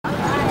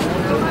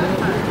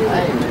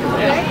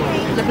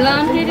The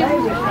blonde-headed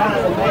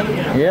one?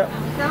 Yep.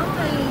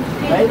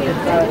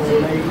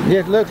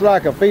 Just looks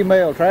like a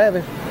female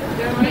Travis. Who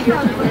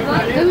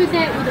is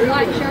that with the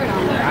white shirt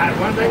on?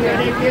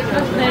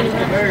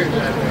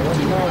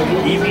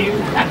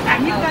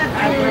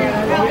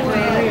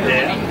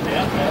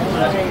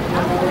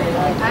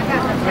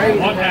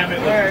 One time it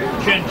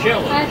was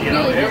chinchillas, you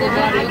know,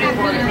 everybody in this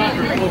part of the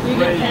country was supposed to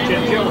raise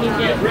chinchillas to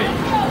get rich.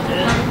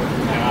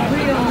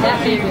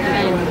 That's big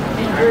family.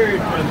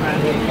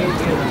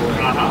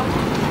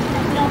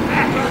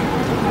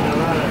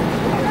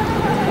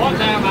 One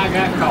time I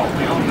got caught.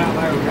 The only time I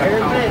ever got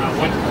caught, I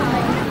went.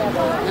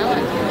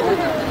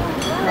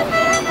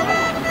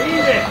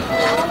 Easy.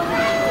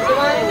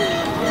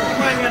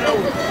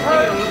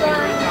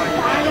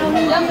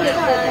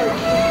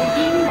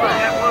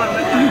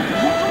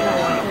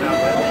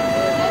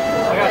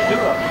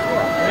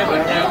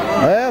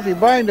 Well, if you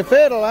bring the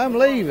fiddle, I'm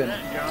leaving.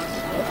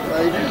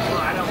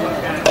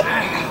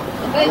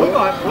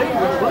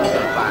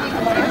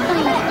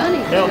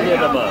 Help in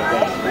the mug.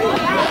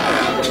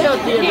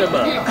 Help in the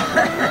mug.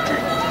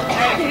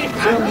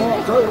 Some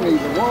don't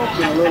even walk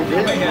in a little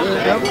bit.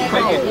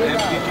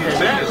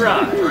 That's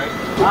right.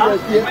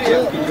 Just get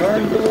up and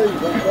turn to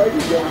leave. I'm afraid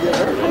he's going to get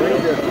hurt.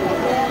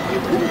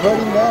 You put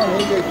him down,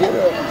 he'll just get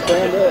up and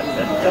stand up and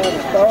try to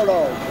start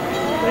off.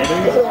 I'm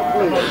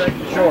going to take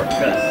the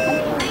shortcut.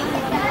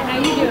 How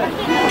you doing?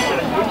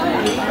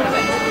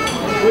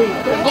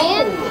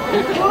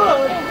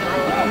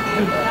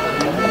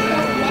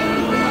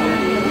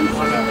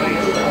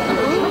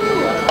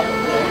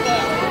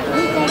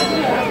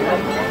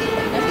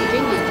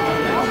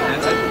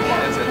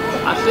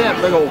 I see that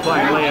big old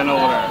thing laying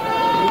over there.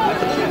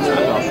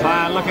 That's a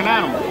fine looking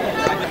animal.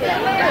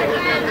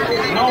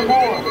 No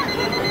more.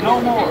 No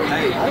more.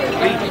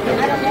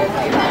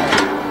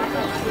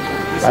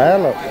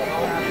 Hello.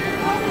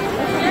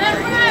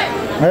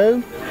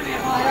 Who?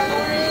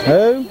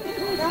 Who?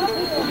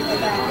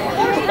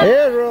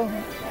 Israel.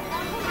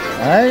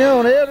 Hang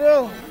on,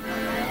 Israel.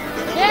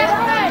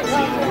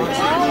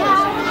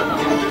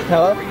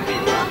 Hello.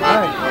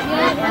 Hey.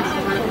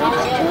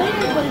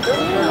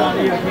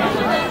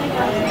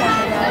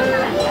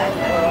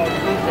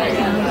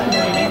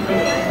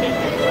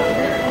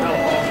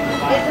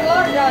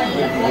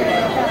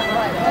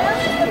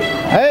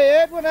 Hey,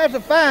 Edwin, that's a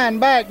fine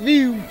back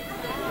view.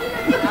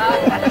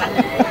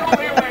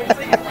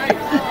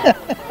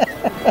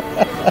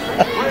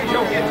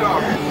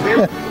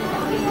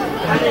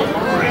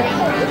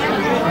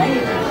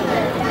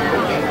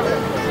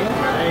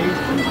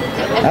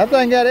 I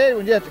think that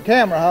Edwin's just a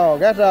camera hog,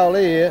 that's all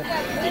he is.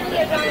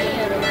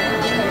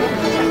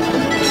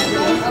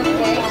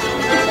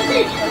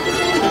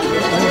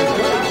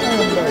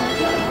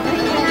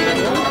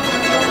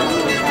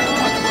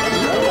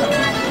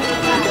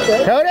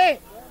 Cody?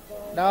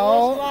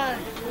 No.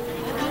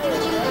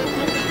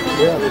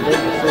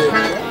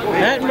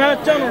 That my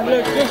tunnel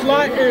looks just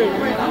like you.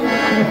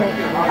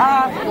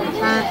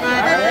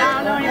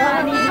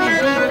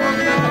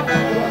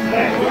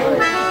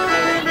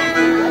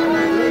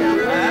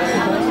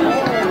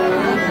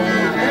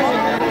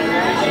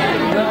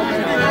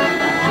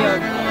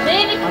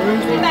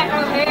 Back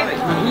over here.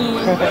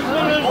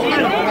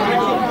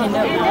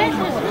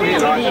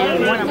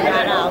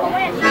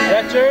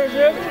 That's yours, is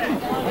it?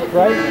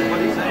 Right?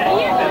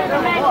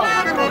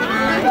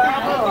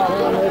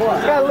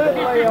 Got a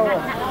little lay on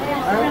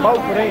both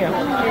of them.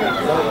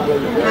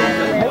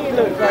 He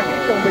looks like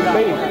he's going to be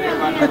big.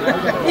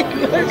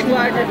 He looks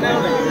like it,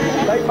 don't he?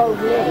 They both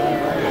look.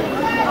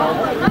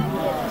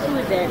 Who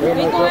is that? We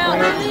go out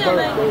and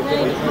live,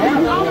 baby.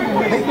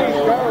 He keeps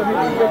growing.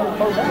 He's bigger than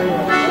both of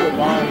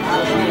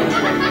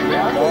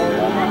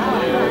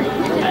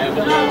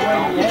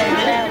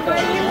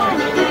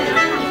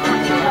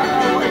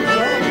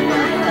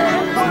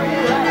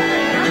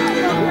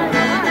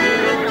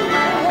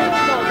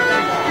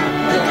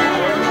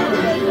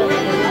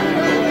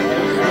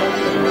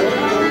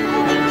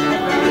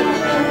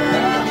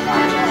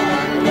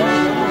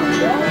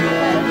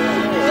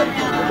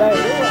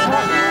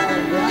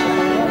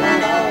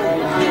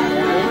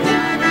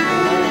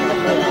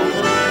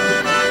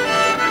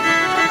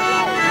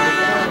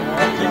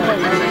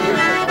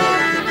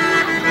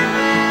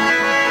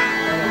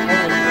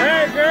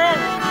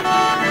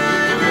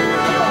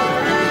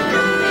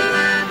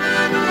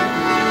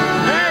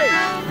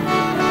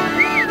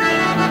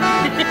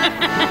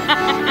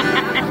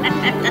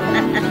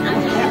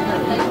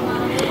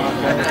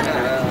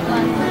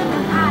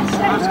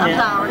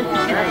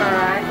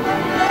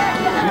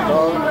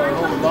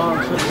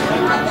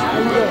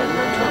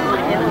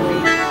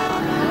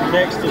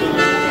next to the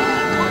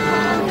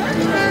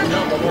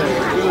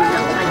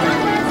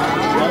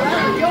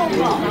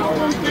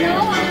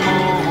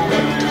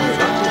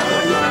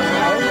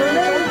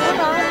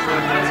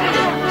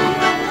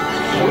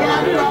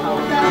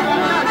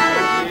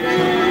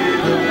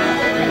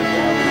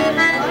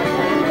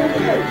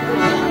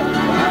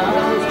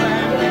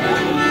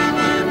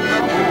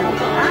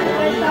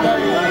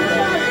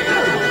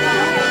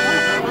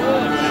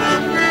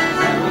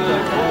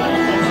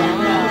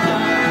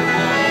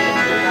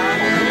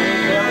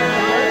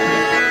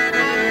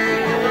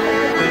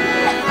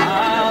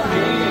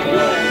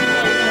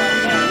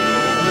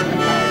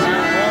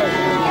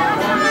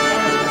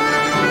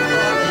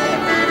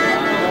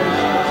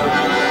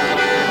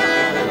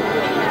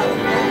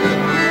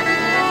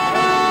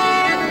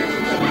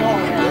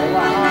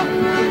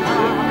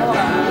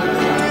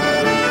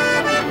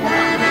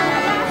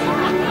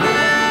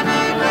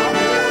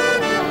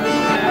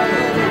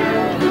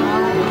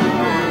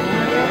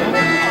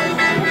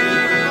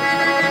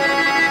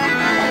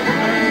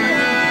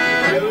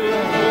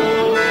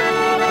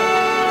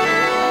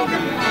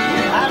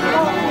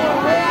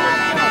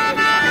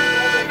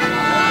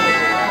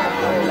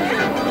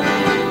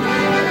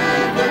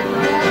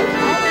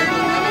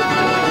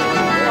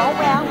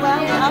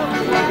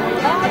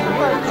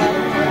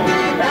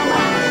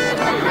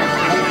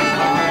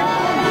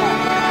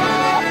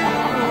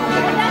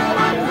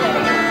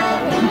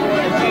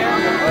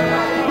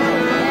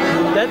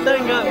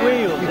thing got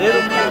wheels.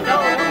 It'll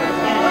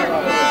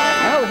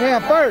I was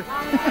him first.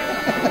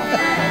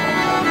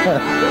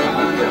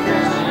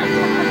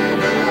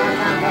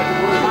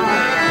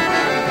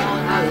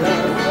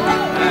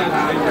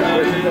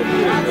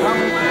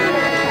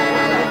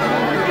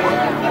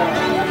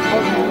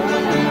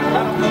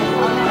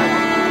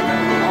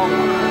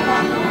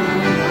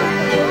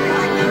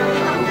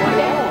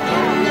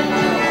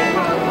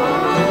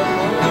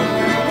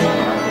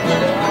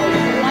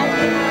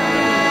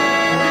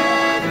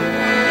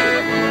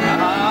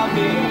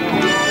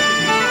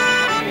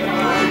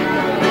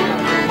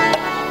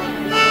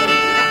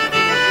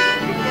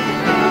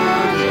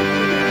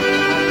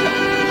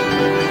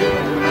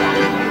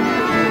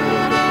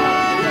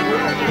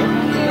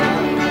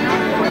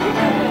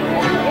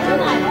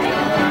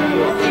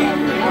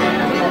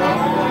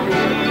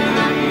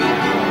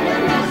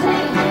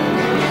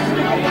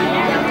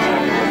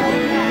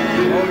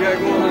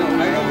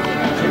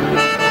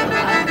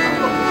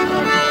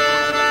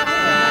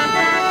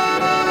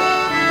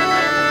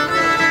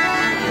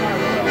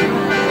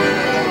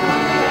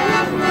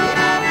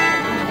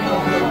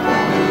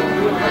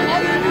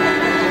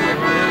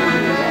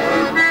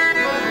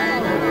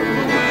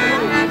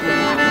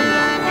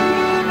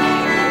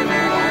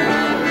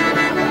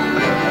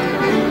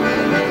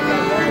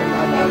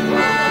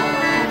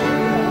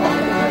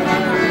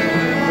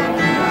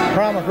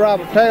 Promised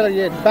Robert Taylor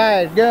you'd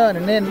buy his gun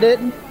and then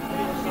didn't.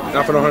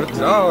 Not for no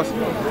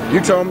 $150.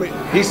 You told me,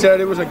 he said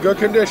it was in good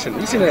condition.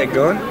 You seen that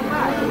gun.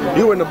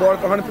 You wouldn't have bought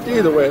it for $150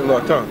 either way it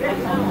looked, huh?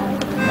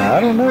 I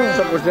don't know.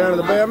 Something was down to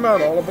the bare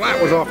metal. All the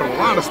black was off in a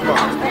lot of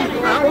spots.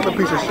 That was a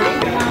piece of shit.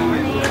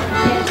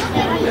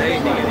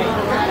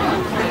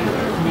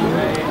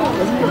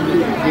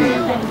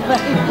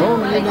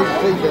 Only you need to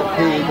see that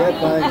pig, that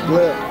thing's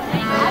left.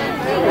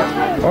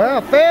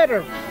 Well, fed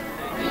her.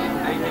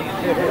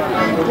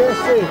 Just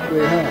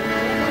sickly, huh?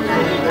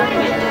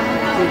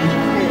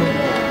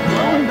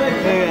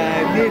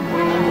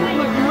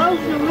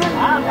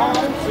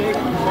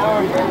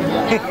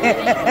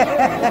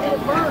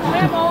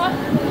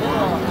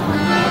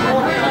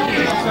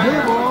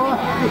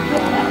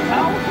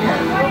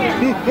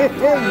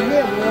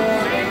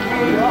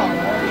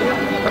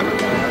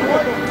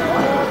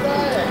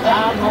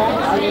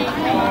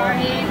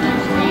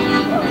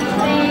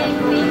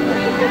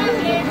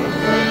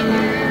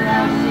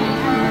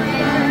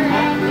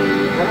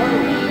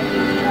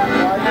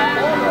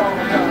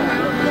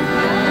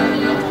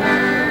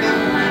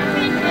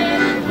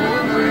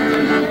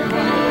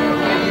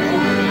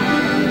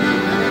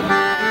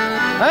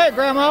 Hey,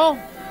 Grandma.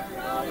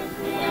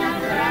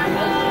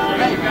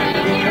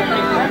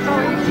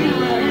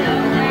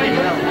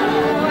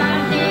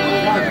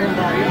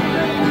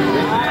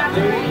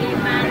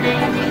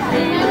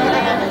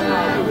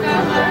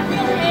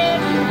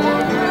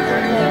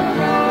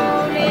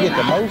 I get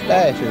the most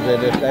ashes of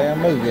this damn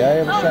movie I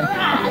ever seen.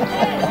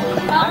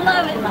 I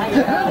love it.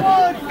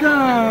 Vodka!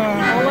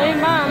 Leave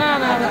mine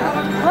out of it.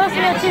 Let's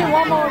get you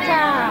one more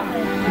time.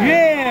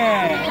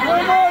 Yeah!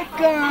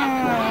 Vodka!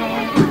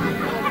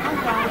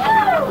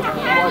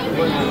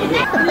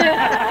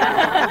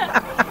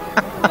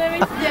 Let me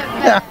step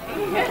back.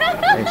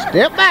 Hey,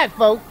 step back,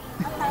 folks.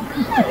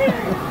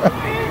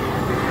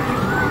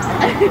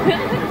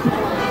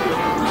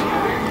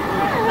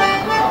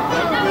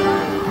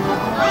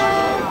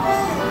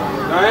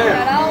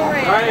 Diane.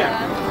 Diane.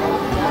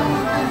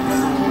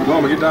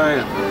 Mama, get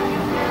Diane.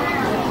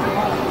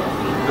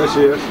 There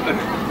she is.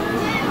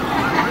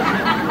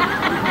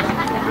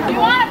 You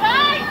want a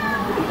bite?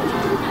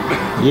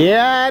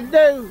 Yeah, I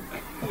do.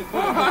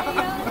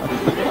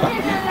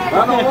 I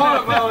don't want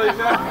it, Molly.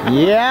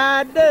 Yeah,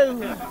 I do.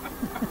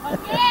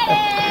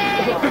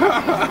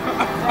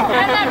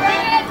 I'm not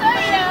bringing it to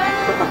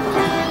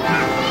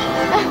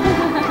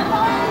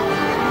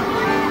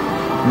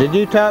you. Did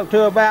you talk to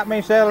her about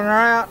me selling her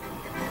out?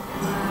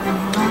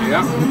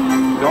 Yeah.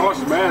 Doris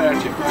is mad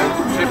at you.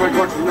 See if I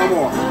got you no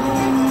more.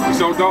 You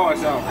sold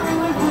Doris out.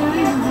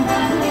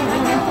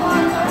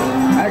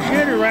 I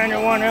should have ran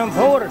in one of them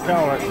porta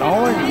toilets,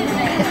 only. I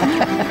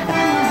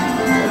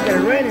could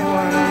have ran in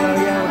one of them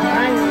little young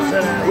things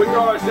that I... We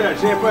Doris said,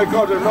 see if I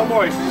got you no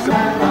more.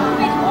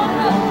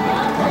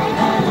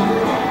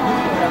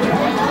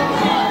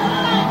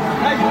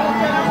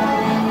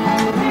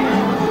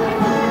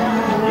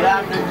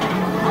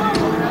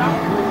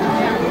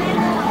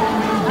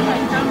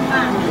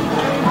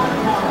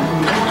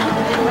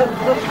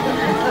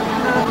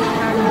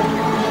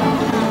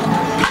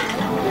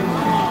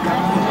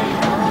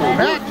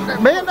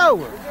 Bend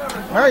over.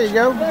 There you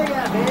go.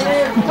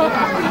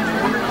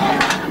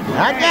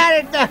 I got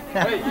it done.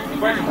 Hey,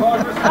 where's your car?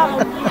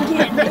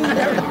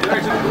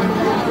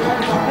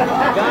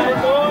 Got it,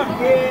 boy?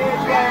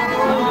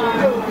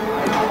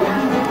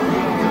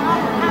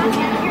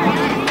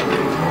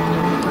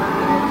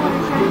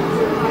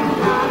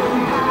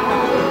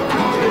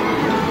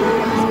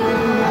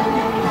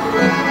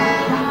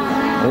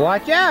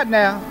 Watch out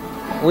now.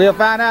 We'll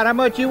find out how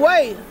much you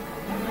weigh.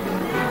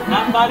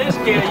 Not by this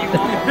scale, you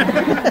won't.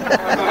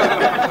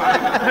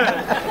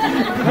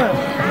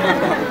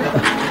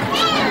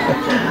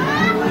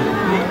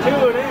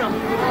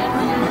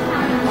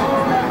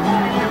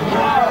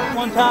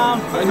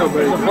 no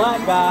There's big. a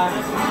black guy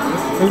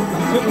who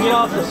couldn't get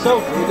off the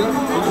sofa. He was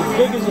as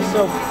big as a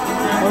sofa.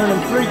 One of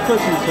them 3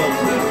 cushion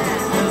sofas.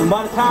 And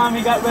by the time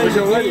he got ready to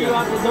get you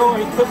out the door,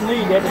 he couldn't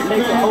leave. He had to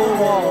take the whole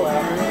wall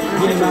out to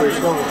get him out the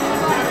door.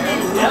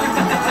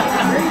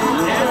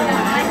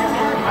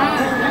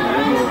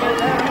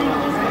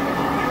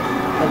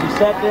 As he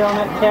sat there on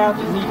that couch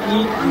and he'd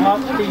eat and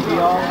watch TV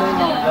all day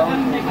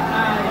long.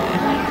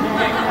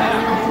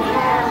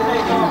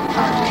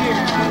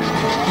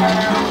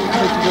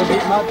 You're gonna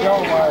beat my jaw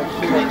wire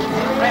shit.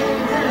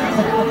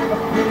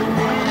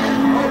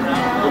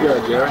 Look at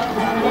it, Jerry.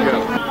 Look at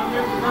it.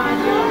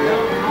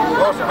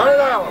 Lost $100.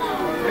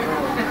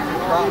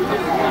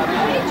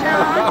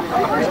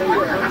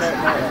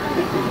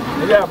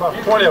 You got about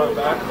 20 of them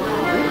back.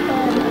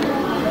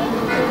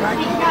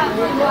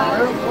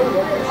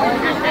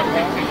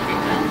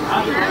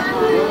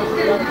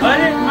 I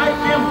didn't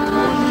make him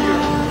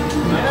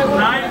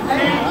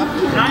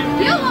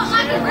 19. You look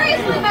like a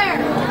grizzly bear.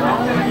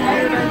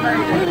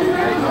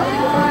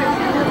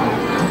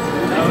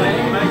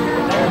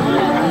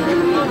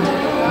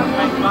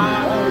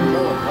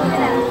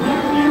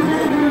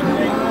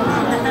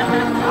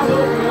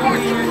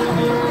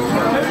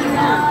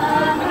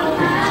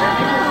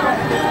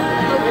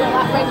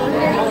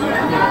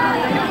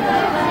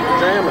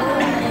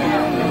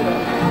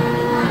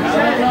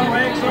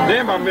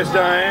 Damn, I miss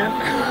Diane.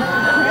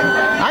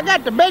 I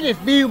got the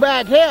biggest view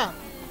back here.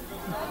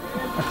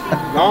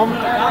 Norman?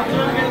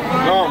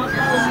 Norman.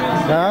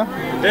 Huh?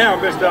 Damn,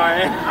 I miss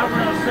Diane.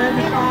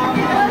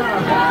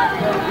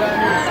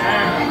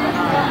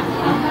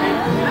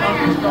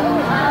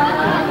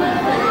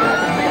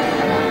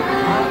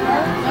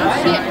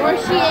 Shit,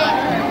 where's she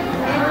at?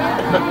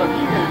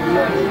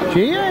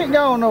 She ain't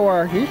going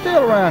nowhere. She's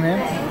still around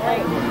here.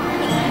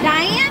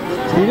 Diane?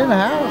 She's in the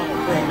house.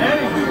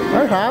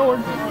 There's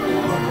Howard.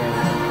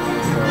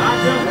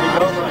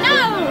 No!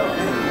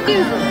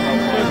 Excuse me.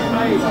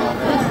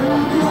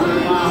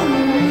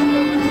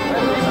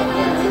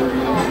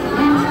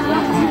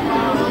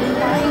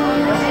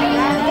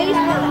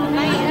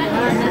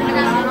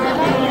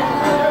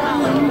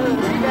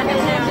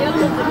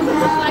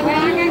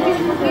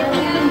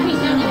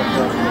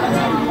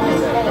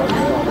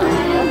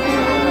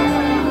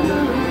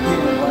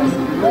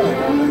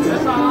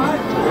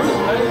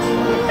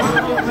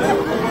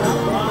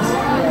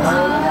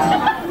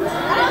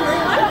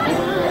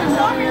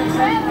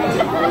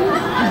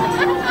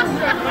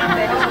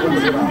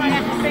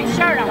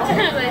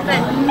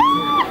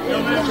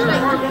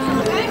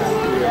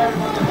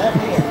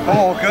 Come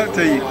on, cut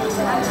to you.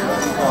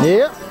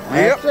 Yep.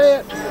 That's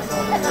it.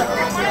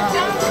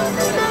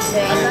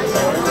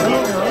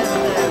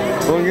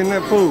 Go and get in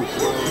that pool.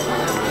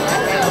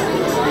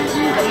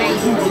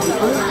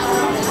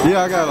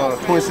 Yeah, I got a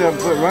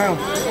 27-foot round.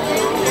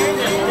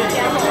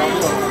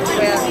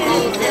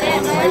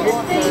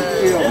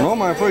 No,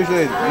 man,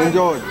 appreciate it.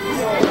 Enjoy it.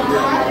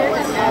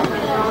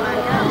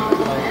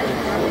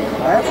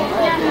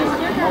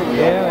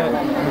 Yeah.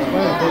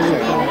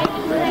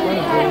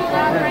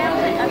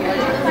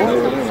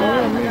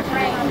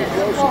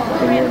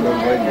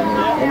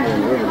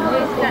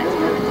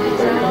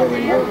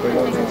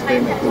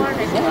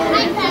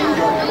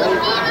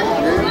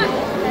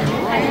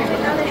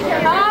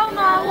 Oh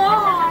my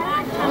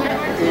Lord!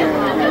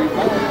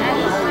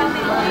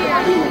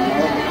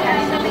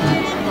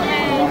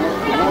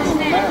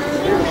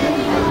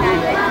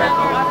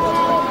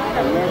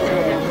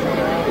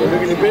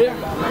 Look at the beer.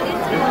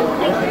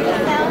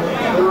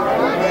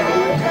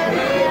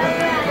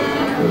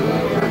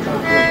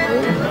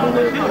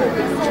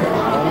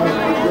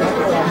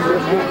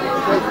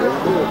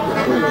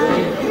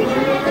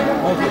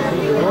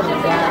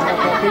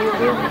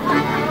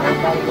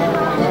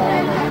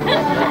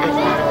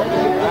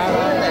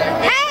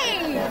 Hey!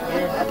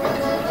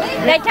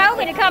 They told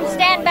me to come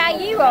stand by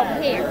you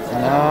over here. All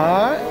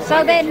right.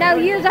 So they know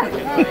you're over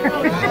here.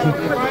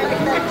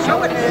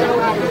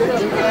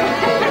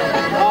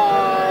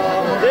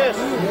 This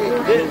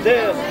is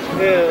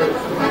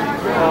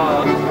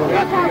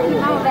You're talking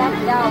all about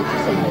the dogs.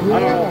 I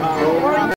don't know how old